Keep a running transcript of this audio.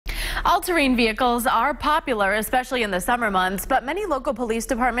All-terrain vehicles are popular, especially in the summer months, but many local police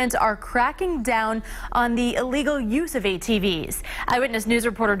departments are cracking down on the illegal use of ATVs. Eyewitness News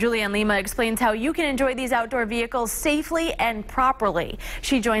reporter Julianne Lima explains how you can enjoy these outdoor vehicles safely and properly.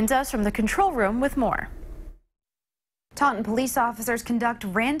 She joins us from the control room with more. Taunton police officers conduct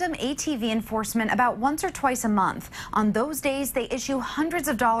random ATV enforcement about once or twice a month. On those days, they issue hundreds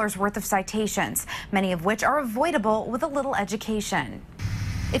of dollars worth of citations, many of which are avoidable with a little education.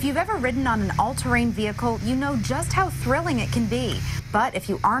 If you've ever ridden on an all-terrain vehicle, you know just how thrilling it can be. But if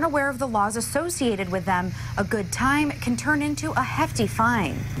you aren't aware of the laws associated with them, a good time can turn into a hefty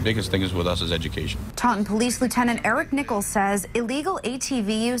fine. The biggest thing is with us is education. Taunton Police Lieutenant Eric Nichols says illegal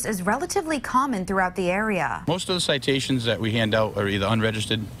ATV use is relatively common throughout the area. Most of the citations that we hand out are either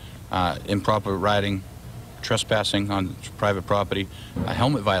unregistered, improper riding, trespassing on private property.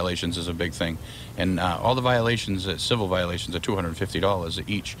 Helmet violations is a big thing. And all the violations, civil violations, are $250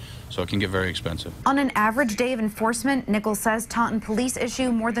 each, so it can get very expensive. On an average day of enforcement, Nichols says Taunton police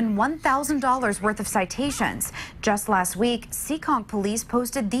issue more than $1,000 worth of citations. Just last week, Seekonk police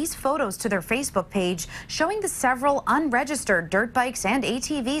posted these photos to their Facebook page showing the several unregistered dirt bikes and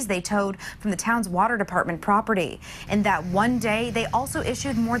ATVs they towed from the town's water department property. In that one day, they also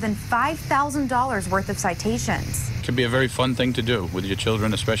issued more than $5,000 worth of citations. It can be a very fun thing to do with your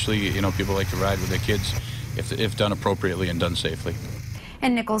children, especially, people like to ride with their kids if done appropriately and done safely.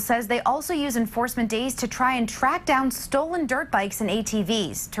 And Nichols says they also use enforcement days to try and track down stolen dirt bikes and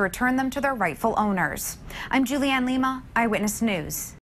ATVs to return them to their rightful owners. I'm Julianne Lima, Eyewitness News.